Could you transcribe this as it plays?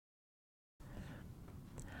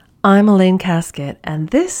I'm Elaine Casket, and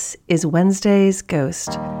this is Wednesday's Ghost,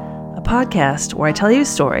 a podcast where I tell you a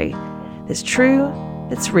story that's true,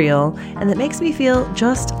 that's real, and that makes me feel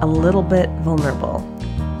just a little bit vulnerable.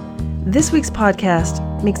 This week's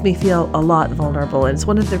podcast makes me feel a lot vulnerable, and it's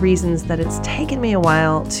one of the reasons that it's taken me a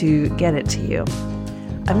while to get it to you.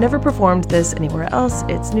 I've never performed this anywhere else.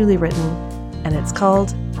 It's newly written, and it's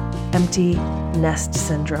called Empty Nest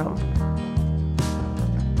Syndrome.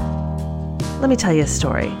 Let me tell you a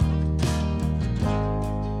story.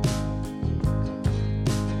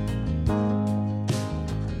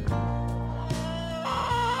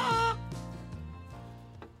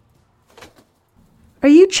 Are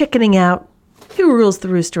you chickening out? Who rules the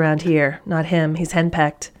roost around here? Not him, he's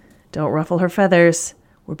henpecked. Don't ruffle her feathers.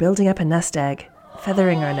 We're building up a nest egg,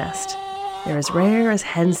 feathering our nest. They're as rare as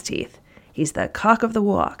hen's teeth. He's the cock of the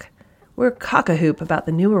walk. We're cock-a-hoop about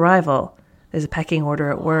the new arrival. There's a pecking order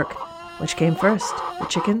at work. Which came first, the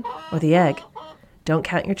chicken or the egg? Don't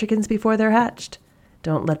count your chickens before they're hatched.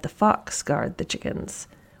 Don't let the fox guard the chickens.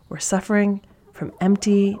 We're suffering from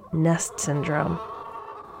empty nest syndrome.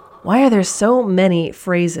 Why are there so many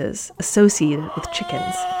phrases associated with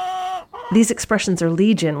chickens? These expressions are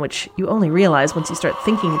legion, which you only realize once you start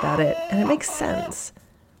thinking about it, and it makes sense.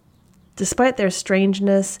 Despite their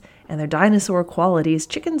strangeness and their dinosaur qualities,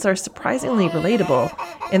 chickens are surprisingly relatable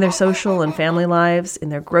in their social and family lives, in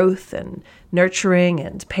their growth and nurturing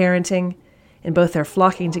and parenting, in both their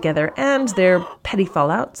flocking together and their petty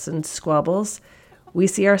fallouts and squabbles. We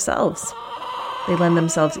see ourselves. They lend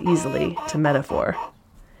themselves easily to metaphor.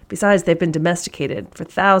 Besides, they've been domesticated for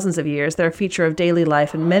thousands of years. They're a feature of daily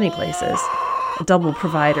life in many places, a double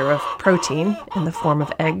provider of protein in the form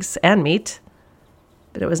of eggs and meat.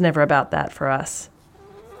 But it was never about that for us.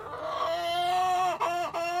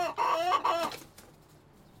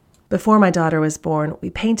 Before my daughter was born, we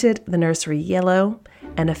painted the nursery yellow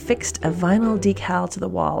and affixed a vinyl decal to the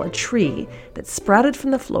wall, a tree that sprouted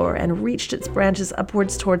from the floor and reached its branches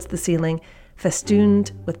upwards towards the ceiling,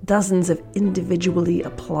 festooned with dozens of individually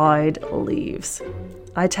applied leaves.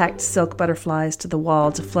 I tacked silk butterflies to the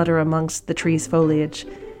wall to flutter amongst the tree's foliage,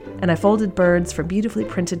 and I folded birds from beautifully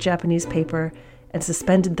printed Japanese paper and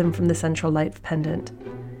suspended them from the central light pendant.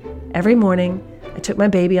 Every morning, I took my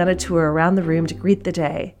baby on a tour around the room to greet the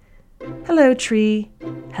day. Hello, tree.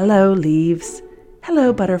 Hello, leaves.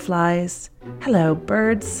 Hello, butterflies. Hello,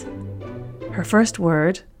 birds. Her first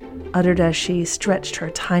word, uttered as she stretched her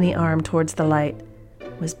tiny arm towards the light,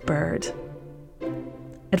 was bird.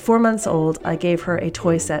 At 4 months old, I gave her a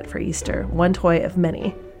toy set for Easter, one toy of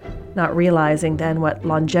many, not realizing then what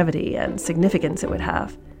longevity and significance it would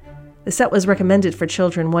have. The set was recommended for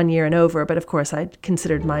children 1 year and over, but of course I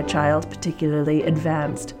considered my child particularly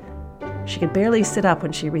advanced. She could barely sit up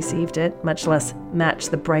when she received it, much less match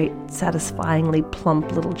the bright, satisfyingly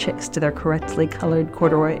plump little chicks to their correctly colored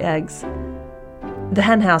corduroy eggs. The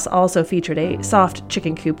hen house also featured a soft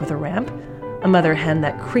chicken coop with a ramp, a mother hen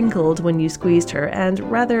that crinkled when you squeezed her, and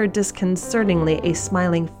rather disconcertingly a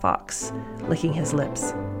smiling fox licking his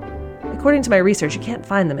lips. According to my research, you can't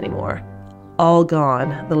find them anymore. All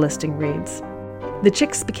gone, the listing reads. The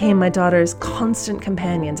chicks became my daughter's constant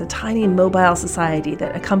companions, a tiny mobile society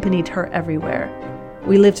that accompanied her everywhere.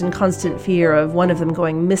 We lived in constant fear of one of them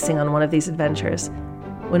going missing on one of these adventures.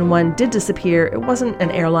 When one did disappear, it wasn't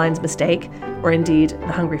an airline's mistake, or indeed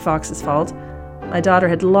the hungry fox's fault. My daughter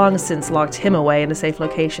had long since locked him away in a safe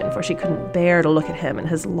location, for she couldn't bear to look at him and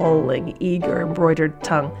his lolling, eager, embroidered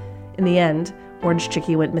tongue. In the end, Orange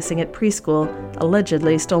Chickie went missing at preschool,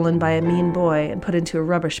 allegedly stolen by a mean boy and put into a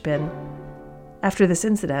rubbish bin. After this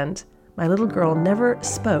incident, my little girl never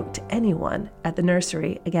spoke to anyone at the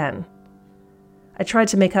nursery again. I tried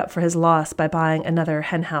to make up for his loss by buying another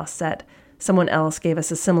henhouse set. Someone else gave us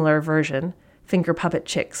a similar version, finger puppet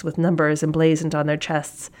chicks with numbers emblazoned on their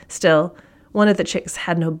chests. Still, one of the chicks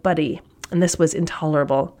had no buddy, and this was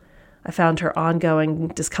intolerable. I found her ongoing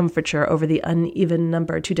discomfiture over the uneven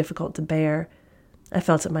number too difficult to bear. I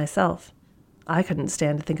felt it myself. I couldn't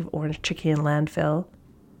stand to think of Orange Chickie in landfill.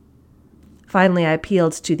 Finally, I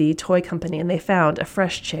appealed to the toy company, and they found a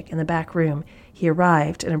fresh chick in the back room. He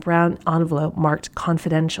arrived in a brown envelope marked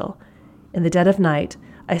confidential. In the dead of night,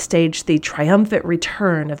 I staged the triumphant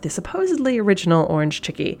return of the supposedly original Orange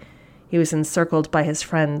Chickie. He was encircled by his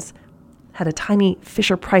friends, had a tiny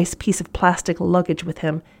Fisher-Price piece of plastic luggage with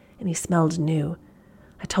him, and he smelled new.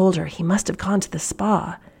 I told her he must have gone to the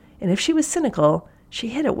spa, and if she was cynical, she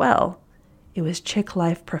hit it well. It was chick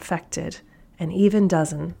life perfected, an even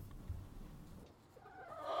dozen.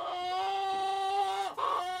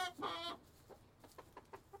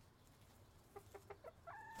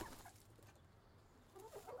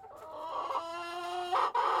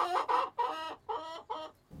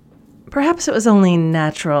 Perhaps it was only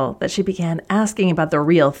natural that she began asking about the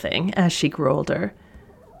real thing as she grew older.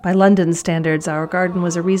 By London standards, our garden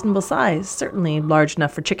was a reasonable size, certainly large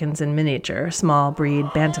enough for chickens in miniature, small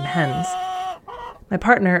breed bantam hens. My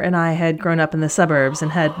partner and I had grown up in the suburbs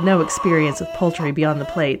and had no experience with poultry beyond the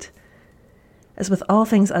plate. As with all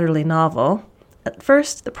things utterly novel, at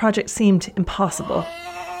first the project seemed impossible,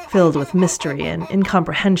 filled with mystery and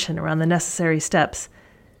incomprehension around the necessary steps.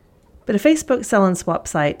 But a Facebook sell-and-swap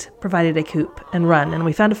site provided a coop and run, and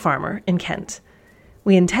we found a farmer in Kent.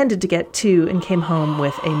 We intended to get 2 and came home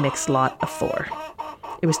with a mixed lot of 4.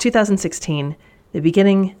 It was 2016, the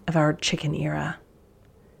beginning of our chicken era.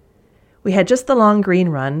 We had just the long green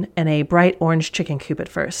run and a bright orange chicken coop at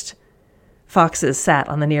first. Foxes sat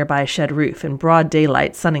on the nearby shed roof in broad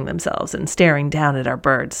daylight sunning themselves and staring down at our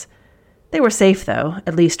birds. They were safe, though,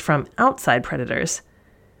 at least from outside predators.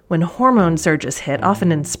 When hormone surges hit,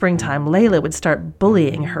 often in springtime, Layla would start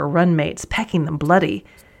bullying her run mates, pecking them bloody.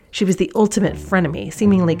 She was the ultimate frenemy,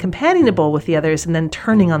 seemingly companionable with the others and then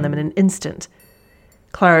turning on them in an instant.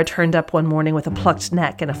 Clara turned up one morning with a plucked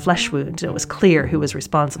neck and a flesh wound, and it was clear who was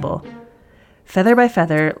responsible. Feather by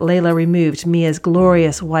feather, Layla removed Mia's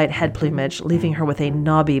glorious white head plumage, leaving her with a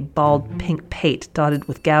knobby, bald pink pate dotted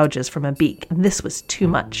with gouges from a beak, and this was too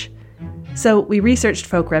much. So we researched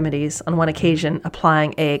folk remedies, on one occasion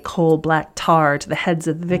applying a coal-black tar to the heads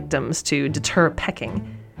of the victims to deter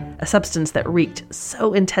pecking, a substance that reeked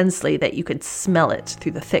so intensely that you could smell it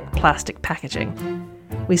through the thick plastic packaging.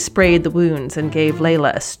 We sprayed the wounds and gave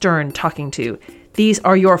Layla a stern talking to. "These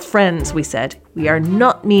are your friends," we said. "We are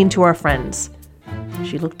not mean to our friends."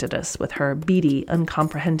 She looked at us with her beady,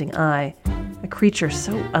 uncomprehending eye, a creature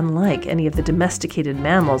so unlike any of the domesticated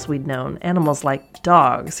mammals we'd known, animals like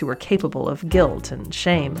dogs who were capable of guilt and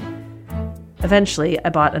shame. Eventually, I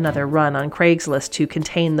bought another run on Craigslist to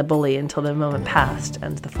contain the bully until the moment passed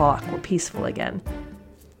and the flock were peaceful again.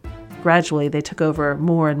 Gradually, they took over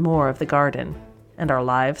more and more of the garden and our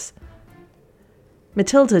lives.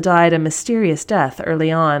 Matilda died a mysterious death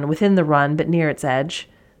early on, within the run but near its edge,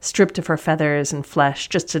 stripped of her feathers and flesh,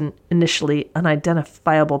 just an initially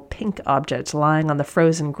unidentifiable pink object lying on the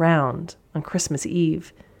frozen ground on Christmas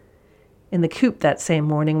Eve. In the coop that same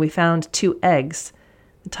morning, we found 2 eggs,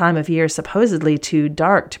 the time of year supposedly too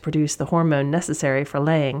dark to produce the hormone necessary for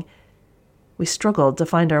laying. We struggled to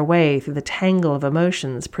find our way through the tangle of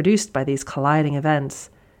emotions produced by these colliding events,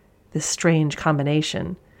 this strange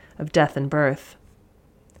combination of death and birth.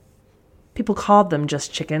 People called them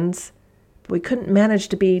just chickens, but we couldn't manage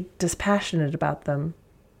to be dispassionate about them.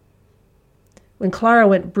 When Clara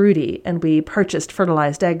went broody and we purchased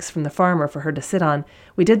fertilized eggs from the farmer for her to sit on,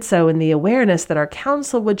 we did so in the awareness that our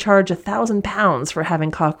council would charge £1,000 for having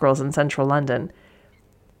cockerels in central London.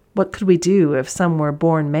 What could we do if some were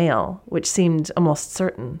born male, which seemed almost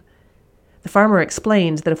certain? The farmer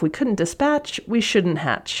explained that if we couldn't dispatch, we shouldn't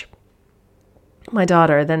hatch. My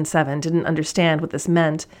daughter, then 7, didn't understand what this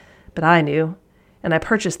meant, but I knew, and I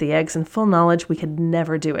purchased the eggs in full knowledge we could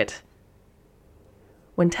never do it.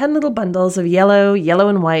 When 10 little bundles of yellow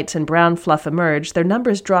and white, and brown fluff emerged, their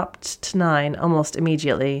numbers dropped to 9 almost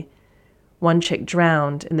immediately. One chick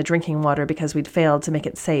drowned in the drinking water because we'd failed to make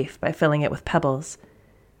it safe by filling it with pebbles.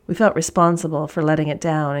 We felt responsible for letting it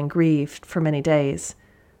down and grieved for many days.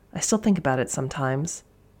 I still think about it sometimes.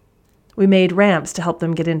 We made ramps to help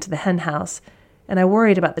them get into the hen house, and I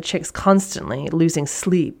worried about the chicks constantly, losing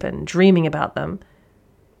sleep and dreaming about them.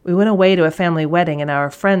 We went away to a family wedding, and our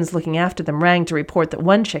friends looking after them rang to report that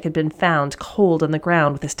one chick had been found cold on the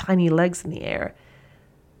ground with his tiny legs in the air.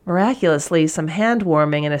 Miraculously, some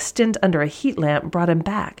hand-warming and a stint under a heat lamp brought him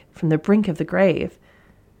back from the brink of the grave.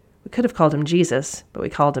 We could have called him Jesus, but we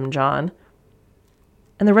called him John.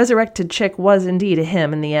 And the resurrected chick was indeed a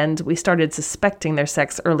him in the end. We started suspecting their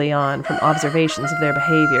sex early on from observations of their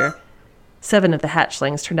behavior. 7 of the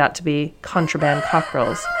hatchlings turned out to be contraband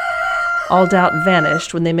cockerels. All doubt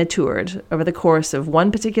vanished when they matured over the course of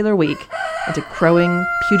one particular week into crowing,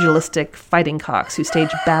 pugilistic fighting cocks who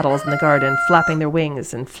staged battles in the garden, flapping their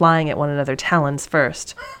wings and flying at one another talons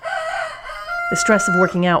first. The stress of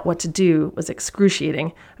working out what to do was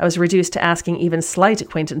excruciating. I was reduced to asking even slight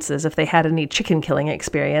acquaintances if they had any chicken-killing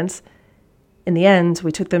experience. In the end,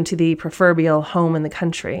 we took them to the proverbial home in the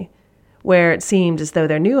country, where it seemed as though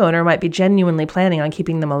their new owner might be genuinely planning on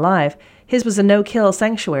keeping them alive. His was a no-kill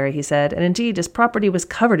sanctuary, he said, and indeed his property was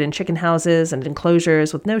covered in chicken houses and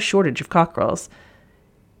enclosures with no shortage of cockerels.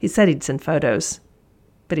 He said he'd send photos,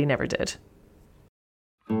 but he never did.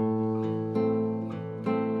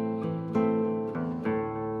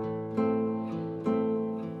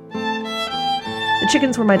 The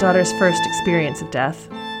chickens were my daughter's first experience of death.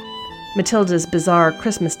 Matilda's bizarre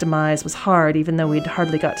Christmas demise was hard, even though we'd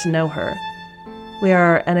hardly got to know her. We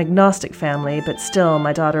are an agnostic family, but still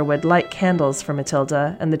my daughter would light candles for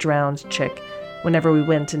Matilda and the drowned chick whenever we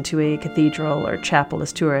went into a cathedral or chapel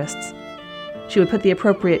as tourists. She would put the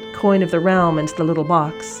appropriate coin of the realm into the little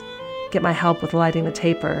box, get my help with lighting the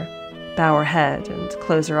taper, bow her head, and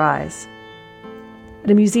close her eyes.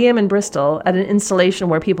 At a museum in Bristol, at an installation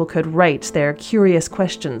where people could write their curious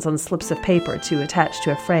questions on slips of paper to attach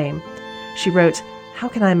to a frame, she wrote, "How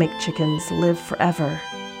can I make chickens live forever?"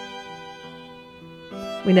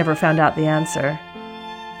 We never found out the answer.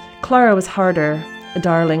 Clara was harder, a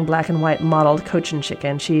darling black and white mottled Cochin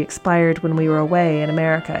chicken. She expired when we were away in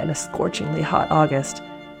America in a scorchingly hot August.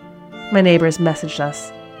 My neighbors messaged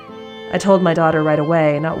us. I told my daughter right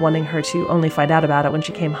away, not wanting her to only find out about it when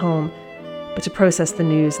she came home, but to process the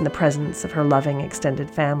news in the presence of her loving extended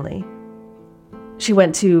family. She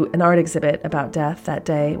went to an art exhibit about death that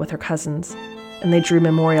day with her cousins, and they drew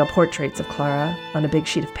memorial portraits of Clara on a big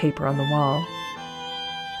sheet of paper on the wall.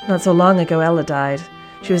 Not so long ago, Ella died.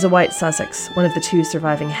 She was a white Sussex, one of the 2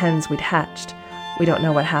 surviving hens we'd hatched. We don't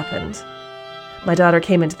know what happened. My daughter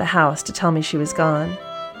came into the house to tell me she was gone.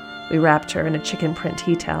 We wrapped her in a chicken print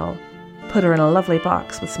tea towel, put her in a lovely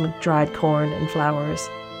box with some dried corn and flowers,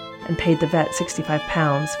 and paid the vet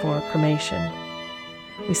 £65 for cremation.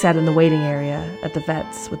 We sat in the waiting area at the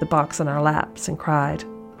vet's with the box on our laps and cried.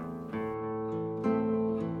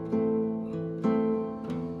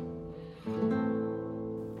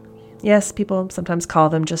 Yes, people sometimes call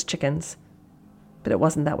them just chickens, but it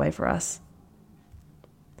wasn't that way for us.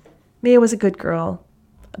 Mia was a good girl,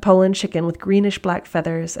 a Poland chicken with greenish-black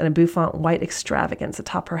feathers and a bouffant white extravagance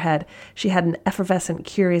atop her head. She had an effervescent,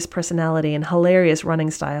 curious personality and hilarious running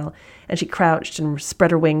style, and she crouched and spread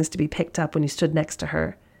her wings to be picked up when you stood next to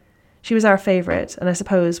her. She was our favorite, and I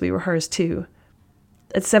suppose we were hers too.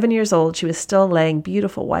 At 7 years old, she was still laying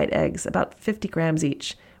beautiful white eggs, about 50 grams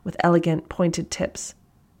each, with elegant, pointed tips.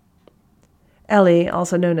 Ellie,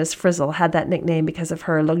 also known as Frizzle, had that nickname because of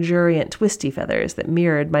her luxuriant, twisty feathers that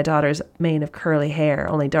mirrored my daughter's mane of curly hair,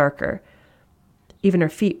 only darker. Even her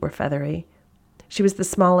feet were feathery. She was the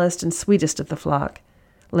smallest and sweetest of the flock,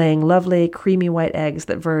 laying lovely, creamy white eggs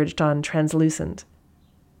that verged on translucent.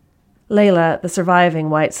 Layla, the surviving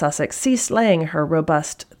white Sussex, ceased laying her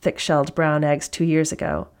robust, thick-shelled brown eggs 2 years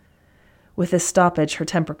ago. With this stoppage, her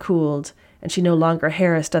temper cooled, and she no longer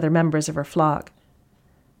harassed other members of her flock.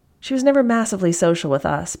 She was never massively social with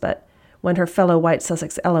us, but when her fellow white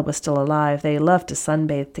Sussex Ella was still alive, they loved to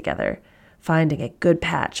sunbathe together, finding a good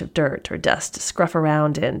patch of dirt or dust to scruff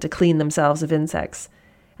around in to clean themselves of insects,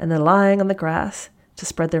 and then lying on the grass to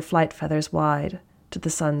spread their flight feathers wide to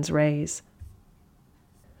the sun's rays.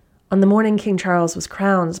 On the morning King Charles was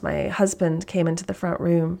crowned, my husband came into the front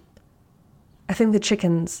room. "I think the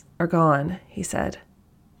chickens are gone," he said.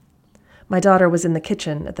 My daughter was in the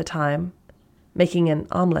kitchen at the time, making an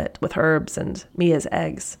omelette with herbs and Mia's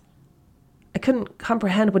eggs. I couldn't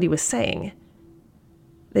comprehend what he was saying.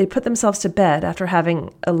 They'd put themselves to bed after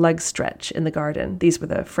having a leg stretch in the garden. These were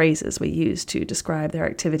the phrases we used to describe their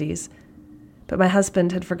activities. But my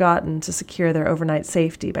husband had forgotten to secure their overnight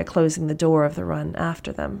safety by closing the door of the run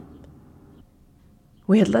after them.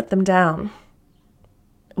 We had let them down.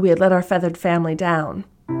 We had let our feathered family down.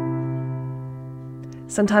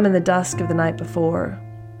 Sometime in the dusk of the night before,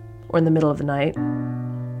 or in the middle of the night,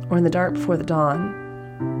 or in the dark before the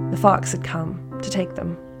dawn, the fox had come to take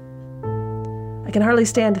them. I can hardly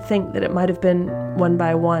stand to think that it might have been one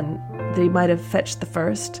by one, that he might have fetched the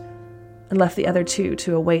first and left the other 2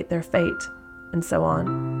 to await their fate, and so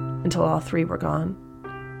on, until all 3 were gone.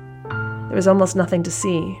 There was almost nothing to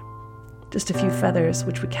see, just a few feathers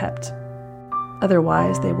which we kept.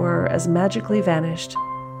 Otherwise, they were as magically vanished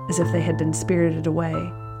as if they had been spirited away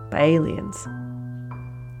by aliens.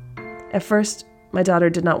 At first, my daughter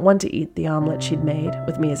did not want to eat the omelet she'd made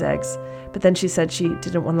with Mia's eggs, but then she said she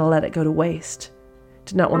didn't want to let it go to waste,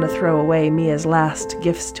 did not want to throw away Mia's last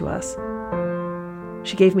gifts to us.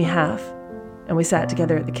 She gave me half, and we sat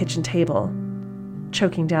together at the kitchen table,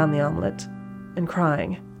 choking down the omelet and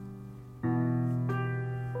crying.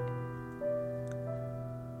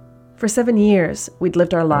 For 7 years, we'd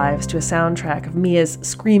lived our lives to a soundtrack of Mia's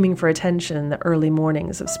screaming for attention in the early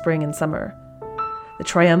mornings of spring and summer, the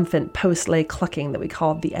triumphant post-lay clucking that we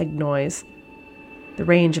called the egg noise, the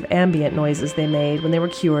range of ambient noises they made when they were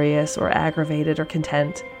curious or aggravated or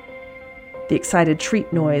content, the excited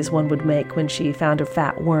treat noise one would make when she found a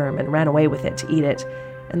fat worm and ran away with it to eat it,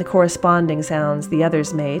 and the corresponding sounds the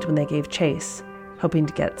others made when they gave chase, hoping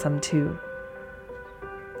to get some too.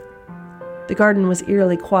 The garden was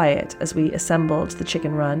eerily quiet as we assembled the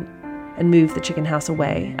chicken run, and moved the chicken house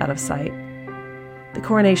away, out of sight. The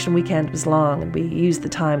coronation weekend was long, and we used the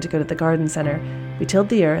time to go to the garden center. We tilled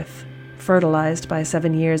the earth, fertilized by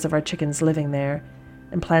 7 years of our chickens living there,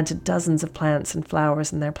 and planted dozens of plants and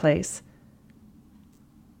flowers in their place.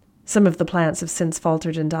 Some of the plants have since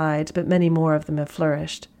faltered and died, but many more of them have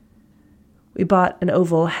flourished. We bought an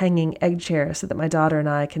oval hanging egg chair so that my daughter and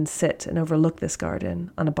I can sit and overlook this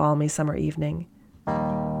garden on a balmy summer evening.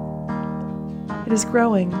 It is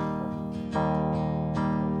growing.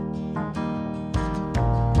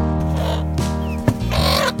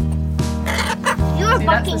 You're a bucking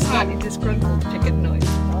That's a hen. slightly disgruntled chicken noise.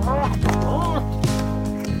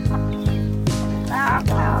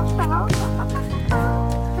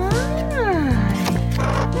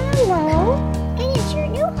 Hello. Hey, it's your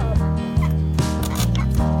new home.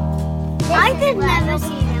 I could never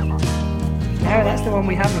see you. No, that's the one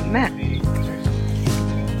we haven't met.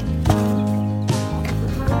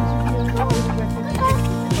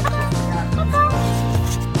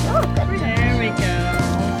 There we go.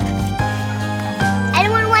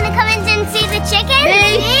 Anyone want to come in and see the chickens?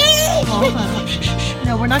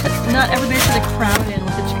 No, we're not everybody's going to crowd in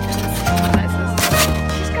with the chickens.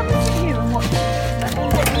 Just come and sit here and watch.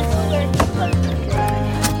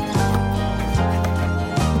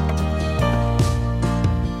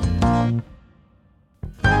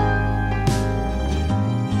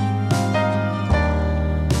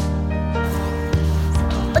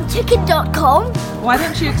 Chicken.com. Why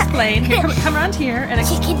don't you explain? Here, come around here and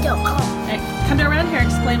Chicken.com. come around here and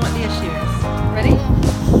explain what the issue is. Ready?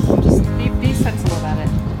 Just be sensible about it.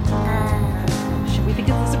 We think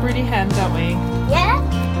it's a broody hen, don't we? Yeah?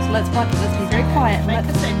 So let's be very quiet.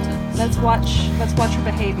 Let's watch her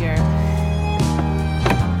behavior.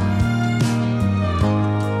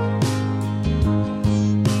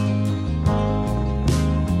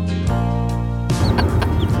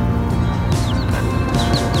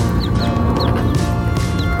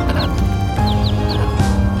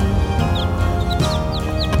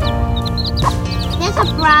 There's a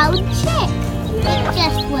brown chick. It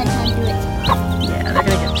just went under its Yeah, they're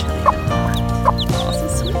gonna get chilly. Oh, so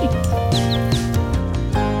sweet.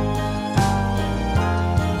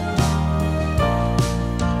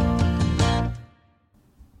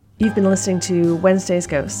 You've been listening to Wednesday's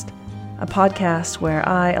Ghost, a podcast where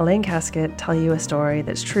I, Elaine Casket, tell you a story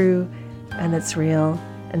that's true and that's real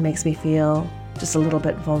and makes me feel just a little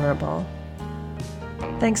bit vulnerable.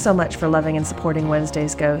 Thanks so much for loving and supporting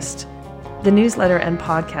Wednesday's Ghost. The newsletter and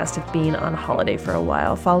podcast have been on holiday for a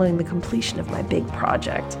while, following the completion of my big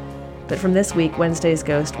project. But from this week, Wednesday's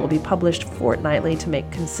Ghost will be published fortnightly to make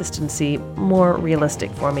consistency more realistic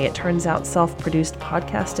for me. It turns out self-produced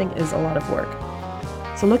podcasting is a lot of work.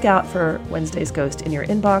 So look out for Wednesday's Ghost in your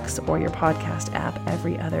inbox or your podcast app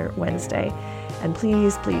every other Wednesday. And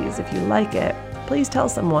please, if you like it, please tell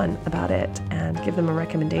someone about it and give them a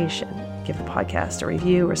recommendation. Give the podcast a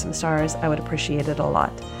review or some stars. I would appreciate it a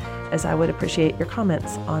lot, as I would appreciate your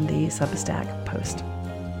comments on the Substack post.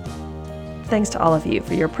 Thanks to all of you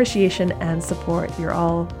for your appreciation and support. You're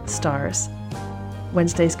all stars.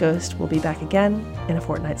 Wednesday's Ghost will be back again in a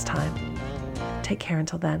fortnight's time. Take care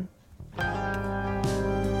until then.